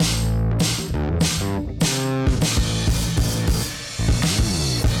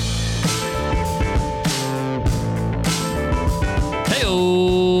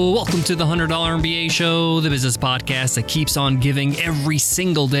to the $100 MBA Show, the business podcast that keeps on giving every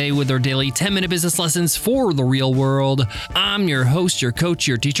single day with their daily 10-minute business lessons for the real world. I'm your host, your coach,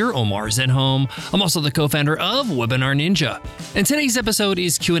 your teacher, Omar Zenhom. I'm also the co-founder of Webinar Ninja. And today's episode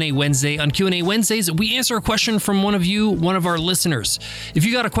is Q&A Wednesday. On Q&A Wednesdays, we answer a question from one of you, one of our listeners. If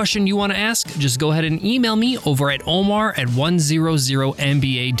you got a question you want to ask, just go ahead and email me over at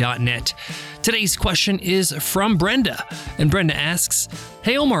omar@100mba.net. Today's question is from Brenda, and Brenda asks,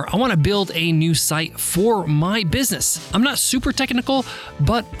 "Hey Omar, I want to build a new site for my business. I'm not super technical,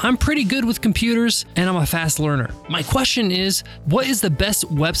 but I'm pretty good with computers and I'm a fast learner. My question is, what is the best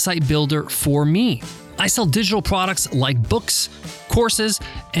website builder for me? I sell digital products like books, courses,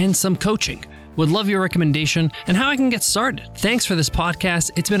 and some coaching. Would love your recommendation and how I can get started. Thanks for this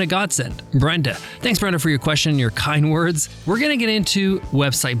podcast. It's been a godsend." Brenda. Thanks, Brenda, for your question and your kind words. We're going to get into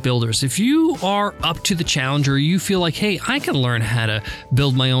website builders. If you are up to the challenge or you feel like, hey, I can learn how to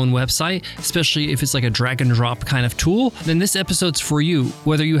build my own website, especially if it's like a drag and drop kind of tool, then this episode's for you.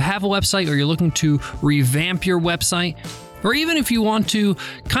 Whether you have a website or you're looking to revamp your website, or even if you want to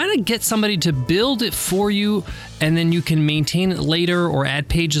kind of get somebody to build it for you and then you can maintain it later or add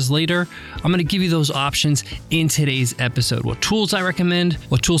pages later, I'm going to give you those options in today's episode. What tools I recommend,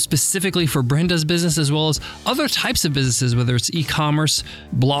 what tools specifically for Brenda's business, as well as other types of businesses, whether it's e-commerce,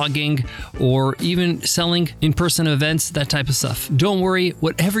 blogging, or even selling in-person events, that type of stuff. Don't worry,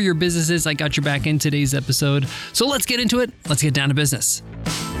 whatever your business is, I got your back in today's episode. So let's get into it. Let's get down to business.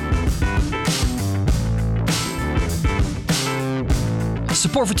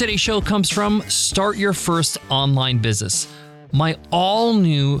 Support for today's show comes from Start Your First Online Business, my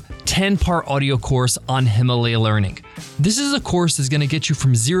all-new 10-part audio course on Himalaya Learning. This is a course that's going to get you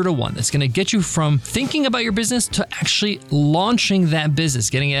from 0 to 1. That's going to get you from thinking about your business to actually launching that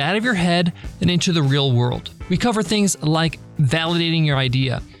business, getting it out of your head and into the real world. We cover things like validating your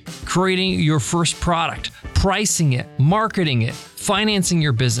idea, creating your first product, pricing it, marketing it, financing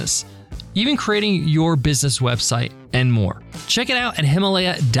your business, even creating your business website, and more. Check it out at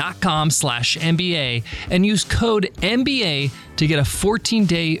himalaya.com/MBA and use code MBA to get a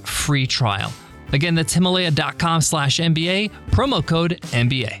 14-day free trial. Again, that's himalaya.com/MBA, promo code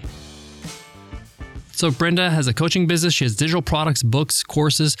MBA. So Brenda has a coaching business. She has digital products, books,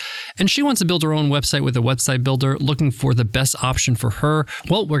 courses, and she wants to build her own website with a website builder, looking for the best option for her.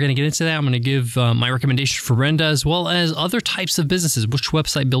 Well, we're going to get into that. I'm going to give my recommendation for Brenda, as well as other types of businesses, which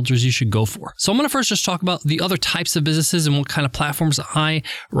website builders you should go for. So I'm going to first just talk about the other types of businesses and what kind of platforms I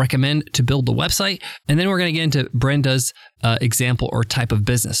recommend to build the website. And then we're going to get into Brenda's example or type of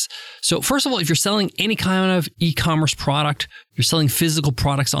business. So first of all, if you're selling any kind of e-commerce product, you're selling physical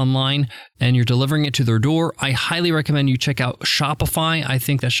products online and you're delivering it to their door, I highly recommend you check out Shopify. I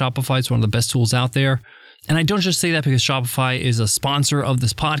think that Shopify is one of the best tools out there. And I don't just say that because Shopify is a sponsor of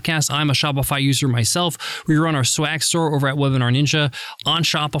this podcast. I'm a Shopify user myself. We run our swag store over at Webinar Ninja on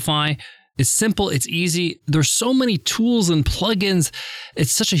Shopify. It's simple. It's easy. There's so many tools and plugins.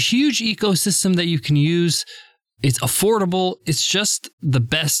 It's such a huge ecosystem that you can use. It's affordable. It's just the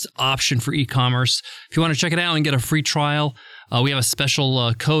best option for e-commerce. If you want to check it out and get a free trial, we have a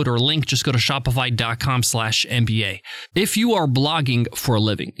special code or link. Just go to shopify.com/MBA. If you are blogging for a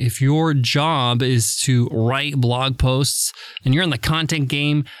living, if your job is to write blog posts and you're in the content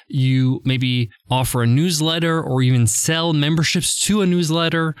game, you maybe offer a newsletter or even sell memberships to a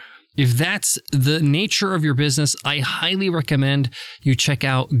newsletter. If that's the nature of your business, I highly recommend you check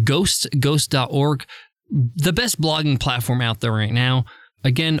out ghost.org. The best blogging platform out there right now.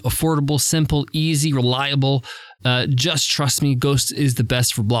 Again, affordable, simple, easy, reliable. Just trust me, Ghost is the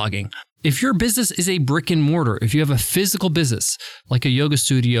best for blogging. If your business is a brick and mortar, if you have a physical business like a yoga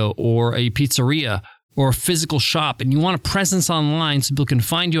studio or a pizzeria or a physical shop and you want a presence online so people can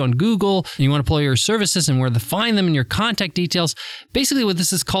find you on Google and you want to pull your services and where to find them and your contact details, basically what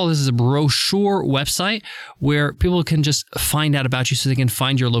this is called is a brochure website where people can just find out about you so they can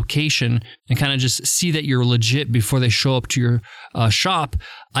find your location and kind of just see that you're legit before they show up to your shop.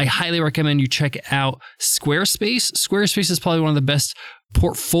 I highly recommend you check out Squarespace. Squarespace is probably one of the best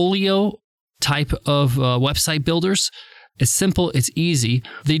portfolio type of website builders. It's simple, it's easy.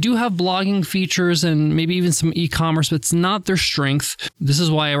 They do have blogging features and maybe even some e-commerce, but it's not their strength. This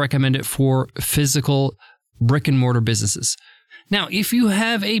is why I recommend it for physical brick and mortar businesses. Now, if you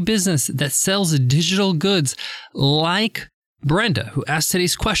have a business that sells digital goods like Brenda, who asked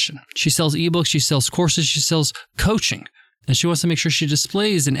today's question, she sells ebooks, she sells courses, she sells coaching. and she wants to make sure she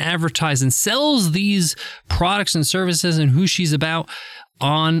displays and advertises and sells these products and services and who she's about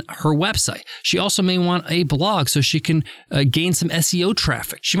on her website. She also may want a blog so she can gain some SEO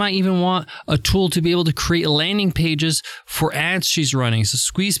traffic. She might even want a tool to be able to create landing pages for ads she's running, so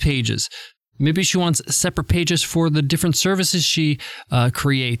squeeze pages. Maybe she wants separate pages for the different services she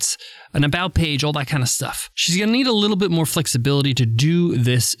creates, an about page, all that kind of stuff. She's going to need a little bit more flexibility to do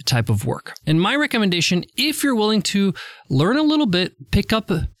this type of work. And my recommendation, if you're willing to learn a little bit, pick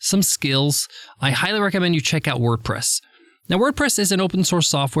up some skills, I highly recommend you check out WordPress. Now, WordPress is an open source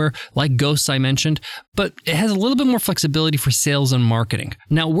software like Ghosts I mentioned, but it has a little bit more flexibility for sales and marketing.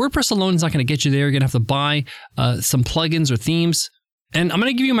 Now, WordPress alone is not going to get you there. You're going to have to buy some plugins or themes. And I'm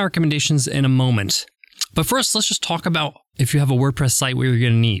going to give you my recommendations in a moment. But first, let's just talk about if you have a WordPress site, what you're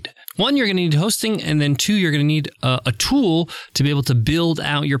going to need. One, you're going to need hosting. And then two, you're going to need a tool to be able to build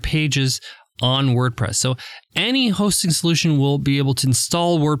out your pages on WordPress. So any hosting solution will be able to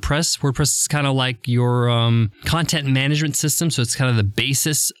install WordPress. WordPress is kind of like your content management system. So it's kind of the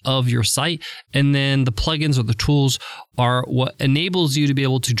basis of your site. And then the plugins or the tools are what enables you to be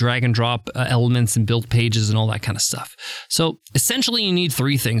able to drag and drop elements and build pages and all that kind of stuff. So essentially you need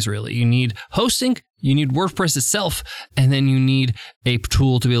three things really. You need hosting, you need WordPress itself, and then you need a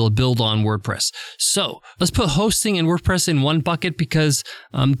tool to be able to build on WordPress. So let's put hosting and WordPress in one bucket because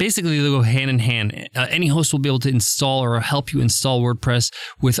basically they go hand in hand. Any host will be able to install or help you install WordPress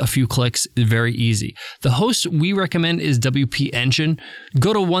with a few clicks. Very easy. The host we recommend is WP Engine.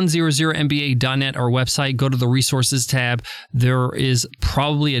 Go to 100mba.net, our website, go to the resources tab. There is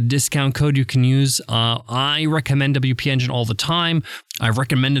probably a discount code you can use. I recommend WP Engine all the time. I've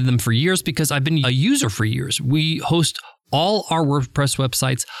recommended them for years because I've been a user for years. We host all our WordPress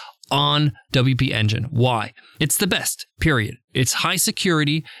websites on WP Engine. Why? It's the best, period. It's high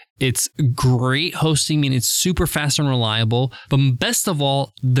security. It's great hosting, meaning it's super fast and reliable. But best of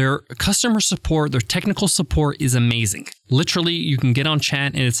all, their customer support, their technical support is amazing. Literally, you can get on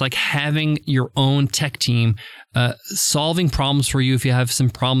chat and it's like having your own tech team solving problems for you if you have some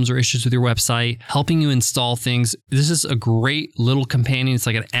problems or issues with your website, helping you install things. This is a great little companion. It's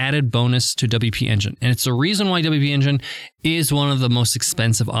like an added bonus to WP Engine. And it's the reason why WP Engine is one of the most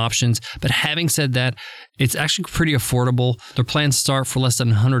expensive options. But having said that, it's actually pretty affordable. Their plans start for less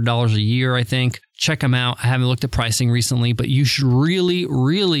than $100 a year, I think. Check them out. I haven't looked at pricing recently, but you should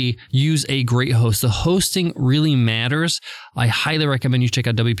really use a great host. The hosting really matters. I highly recommend you check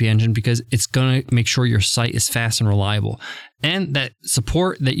out WP Engine because it's going to make sure your site is fast and reliable. And that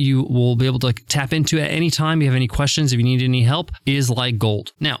support that you will be able to tap into at any time. If you have any questions, if you need any help, is like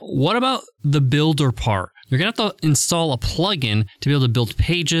gold. Now, what about the builder part? You're going to have to install a plugin to be able to build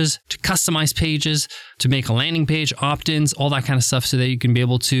pages, to customize pages, to make a landing page, opt-ins, all that kind of stuff so that you can be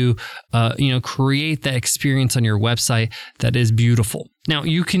able to create that experience on your website that is beautiful. Now,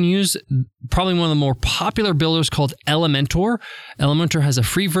 you can use probably one of the more popular builders called Elementor. Elementor has a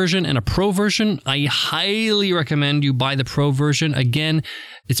free version and a pro version. I highly recommend you buy the pro version. Again,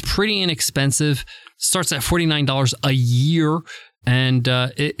 it's pretty inexpensive. Starts at $49 a year. And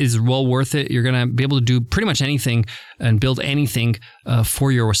it is well worth it. You're going to be able to do pretty much anything and build anything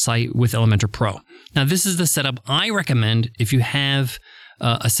for your site with Elementor Pro. Now, this is the setup I recommend if you have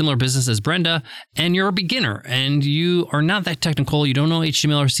a similar business as Brenda and you're a beginner and you are not that technical, you don't know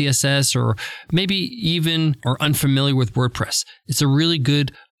HTML or CSS or maybe even are unfamiliar with WordPress. It's a really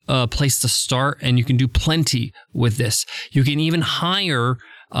good place to start and you can do plenty with this. You can even hire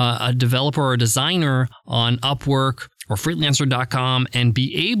a developer or a designer on Upwork or freelancer.com and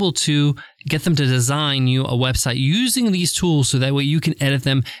be able to get them to design you a website using these tools so that way you can edit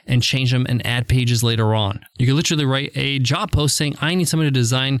them and change them and add pages later on. You can literally write a job post saying, I need someone to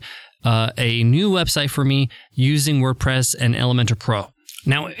design a new website for me using WordPress and Elementor Pro.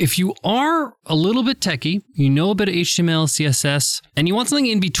 Now, if you are a little bit techie, you know a bit of HTML, CSS, and you want something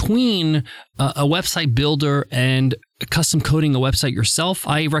in between a website builder and custom coding a website yourself,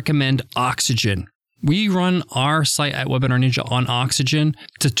 I recommend Oxygen. We run our site at Webinar Ninja on Oxygen.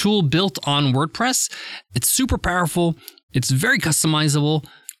 It's a tool built on WordPress. It's super powerful. It's very customizable,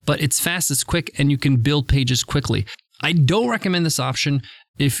 but it's fast, it's quick, and you can build pages quickly. I don't recommend this option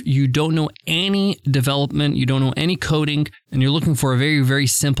if you don't know any development, you don't know any coding, and you're looking for a very, very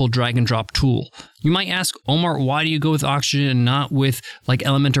simple drag and drop tool. You might ask, Omar, why do you go with Oxygen and not with like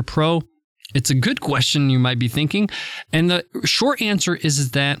Elementor Pro? It's a good question you might be thinking. And the short answer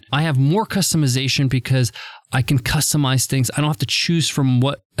is that I have more customization because I can customize things. I don't have to choose from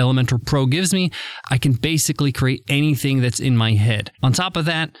what Elementor Pro gives me. I can basically create anything that's in my head. On top of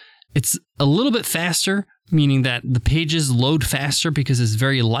that, it's a little bit faster meaning that the pages load faster because it's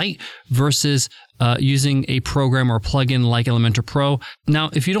very light versus using a program or plugin like Elementor Pro. Now,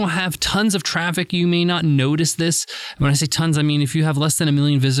 if you don't have tons of traffic, you may not notice this. When I say tons, I mean if you have less than 1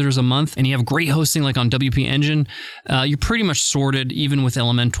 million visitors a month and you have great hosting like on WP Engine, you're pretty much sorted. Even with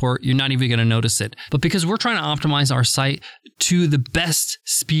Elementor, you're not even going to notice it. But because we're trying to optimize our site to the best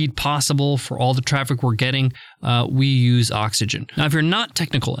speed possible for all the traffic we're getting, we use Oxygen. Now, if you're not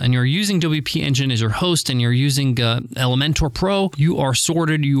technical and you're using WP Engine as your host and you're using Elementor Pro, you are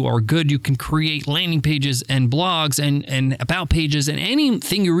sorted, you are good. You can create landing pages and blogs and about pages and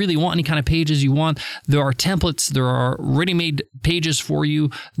anything you really want, any kind of pages you want. There are templates, there are ready-made pages for you.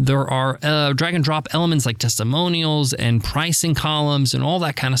 There are drag and drop elements like testimonials and pricing columns and all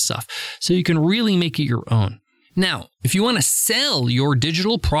that kind of stuff. So you can really make it your own. Now, if you want to sell your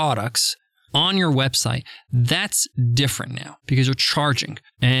digital products on your website, that's different now because you're charging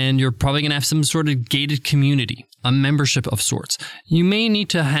and you're probably going to have some sort of gated community, a membership of sorts. You may need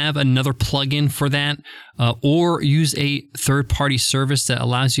to have another plugin for that or use a third-party service that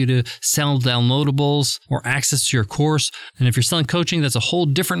allows you to sell downloadables or access to your course. And if you're selling coaching, that's a whole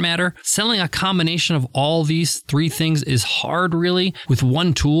different matter. Selling a combination of all these three things is hard, really. With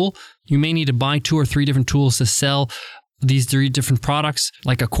one tool, you may need to buy 2 or 3 different tools to sell these 3 different products,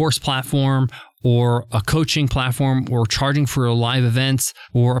 like a course platform or a coaching platform or charging for live events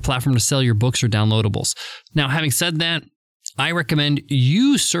or a platform to sell your books or downloadables. Now, having said that, I recommend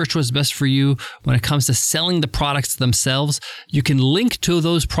you search what's best for you when it comes to selling the products themselves. You can link to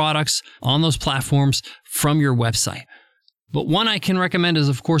those products on those platforms from your website. But one I can recommend is,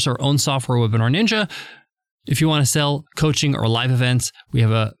 of course, our own software, Webinar Ninja. If you want to sell coaching or live events, we have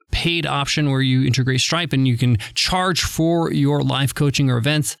a paid option where you integrate Stripe and you can charge for your live coaching or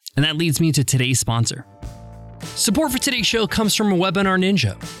events. And that leads me to today's sponsor. Support for today's show comes from Webinar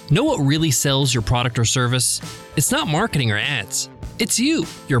Ninja. Know what really sells your product or service? It's not marketing or ads. It's you,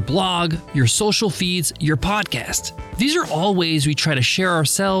 your blog, your social feeds, your podcast. These are all ways we try to share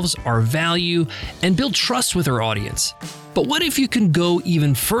ourselves, our value, and build trust with our audience. But what if you can go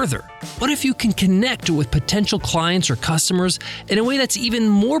even further? What if you can connect with potential clients or customers in a way that's even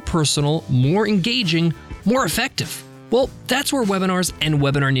more personal, more engaging, more effective? Well, that's where webinars and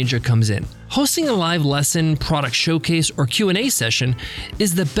Webinar Ninja comes in. Hosting a live lesson, product showcase, or Q&A session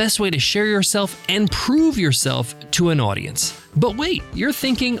is the best way to share yourself and prove yourself to an audience. But wait, you're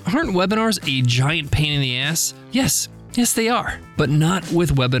thinking, aren't webinars a giant pain in the ass? Yes, they are, but not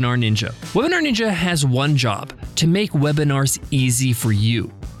with Webinar Ninja. Webinar Ninja has one job: to make webinars easy for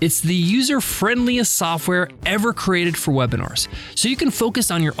you. It's the user-friendliest software ever created for webinars, so you can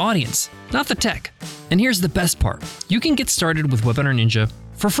focus on your audience, not the tech. And here's the best part: you can get started with Webinar Ninja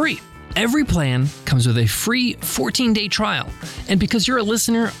for free. Every plan comes with a free 14-day trial. And because you're a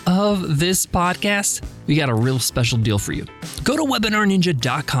listener of this podcast, we got a real special deal for you. Go to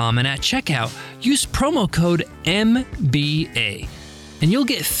webinarninja.com and at checkout, use promo code MBA, and you'll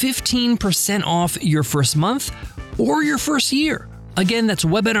get 15% off your first month or your first year. Again, that's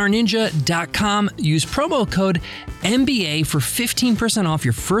webinarninja.com. Use promo code MBA for 15% off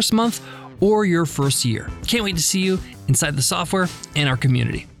your first month or your first year. Can't wait to see you inside the software and our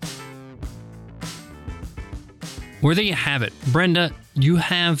community. Well, there you have it. Brenda, you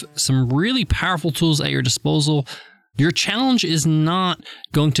have some really powerful tools at your disposal. Your challenge is not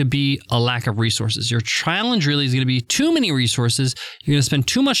going to be a lack of resources. Your challenge really is going to be too many resources. You're going to spend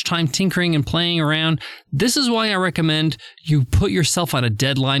too much time tinkering and playing around. This is why I recommend you put yourself on a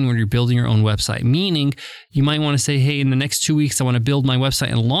deadline when you're building your own website. Meaning, you might want to say, hey, in the next 2 weeks, I want to build my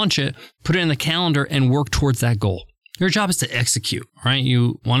website and launch it. Put it in the calendar and work towards that goal. Your job is to execute, right?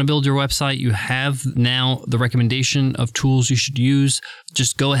 You want to build your website. You have now the recommendation of tools you should use.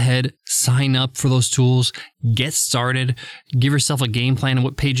 Just go ahead, sign up for those tools, get started, give yourself a game plan of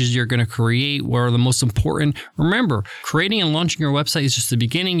what pages you're going to create, what are the most important. Remember, creating and launching your website is just the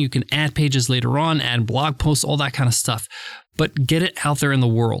beginning. You can add pages later on, add blog posts, all that kind of stuff. But get it out there in the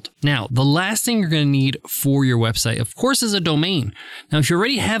world. Now, the last thing you're going to need for your website, of course, is a domain. Now, if you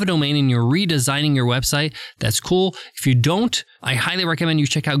already have a domain and you're redesigning your website, that's cool. If you don't, I highly recommend you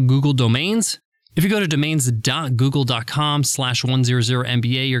check out Google Domains. If you go to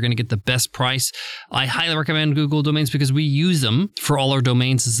domains.google.com/100MBA, you're going to get the best price. I highly recommend Google Domains because we use them for all our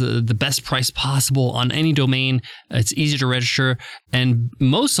domains. It's the best price possible on any domain. It's easy to register. And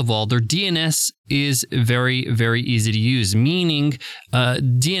most of all, their DNS is very, very easy to use, meaning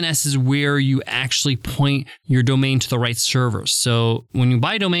DNS is where you actually point your domain to the right servers. So when you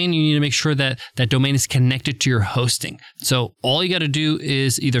buy a domain, you need to make sure that that domain is connected to your hosting. So all you got to do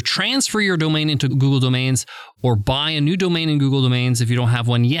is either transfer your domain into Google Domains or buy a new domain in Google Domains if you don't have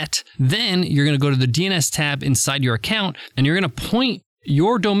one yet. Then you're going to go to the DNS tab inside your account and you're going to point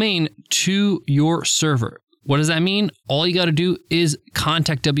your domain to your server. What does that mean? All you got to do is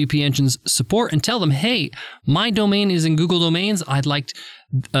contact WP Engine's support and tell them, hey, my domain is in Google Domains. I'd like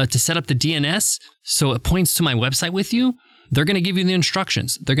to set up the DNS so it points to my website with you. They're going to give you the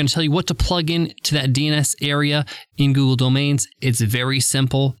instructions. They're going to tell you what to plug in to that DNS area in Google Domains. It's very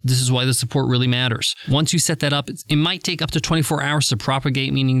simple. This is why the support really matters. Once you set that up, it might take up to 24 hours to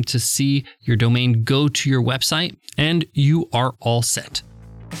propagate, meaning to see your domain go to your website, and you are all set.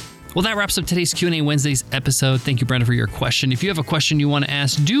 Well, that wraps up today's Q&A Wednesdays episode. Thank you, Brenda, for your question. If you have a question you want to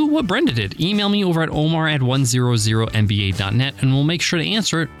ask, do what Brenda did. Email me over at omar@100mba.net, and we'll make sure to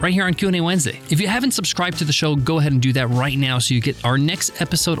answer it right here on Q&A Wednesday. If you haven't subscribed to the show, go ahead and do that right now so you get our next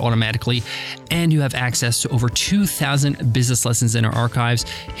episode automatically, and you have access to over 2,000 business lessons in our archives.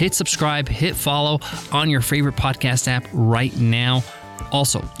 Hit subscribe, hit follow on your favorite podcast app right now.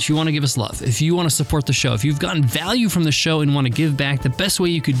 Also, if you want to give us love, if you want to support the show, if you've gotten value from the show and want to give back, the best way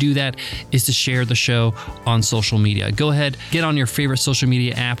you could do that is to share the show on social media. Go ahead, get on your favorite social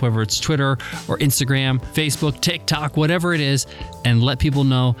media app, whether it's Twitter or Instagram, Facebook, TikTok, whatever it is, and let people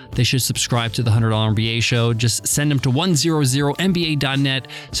know they should subscribe to the $100 MBA show. Just send them to 100mba.net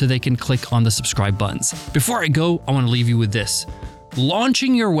so they can click on the subscribe buttons. Before I go, I want to leave you with this.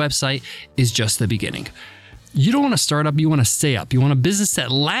 Launching your website is just the beginning. You don't want to start up, you want to stay up. You want a business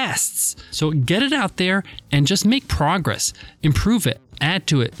that lasts. So get it out there and just make progress. Improve it, add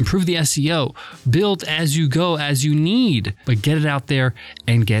to it, improve the SEO, build as you go, as you need, but get it out there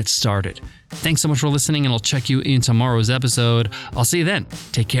and get started. Thanks so much for listening, and I'll check you in tomorrow's episode. I'll see you then.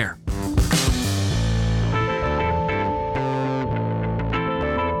 Take care.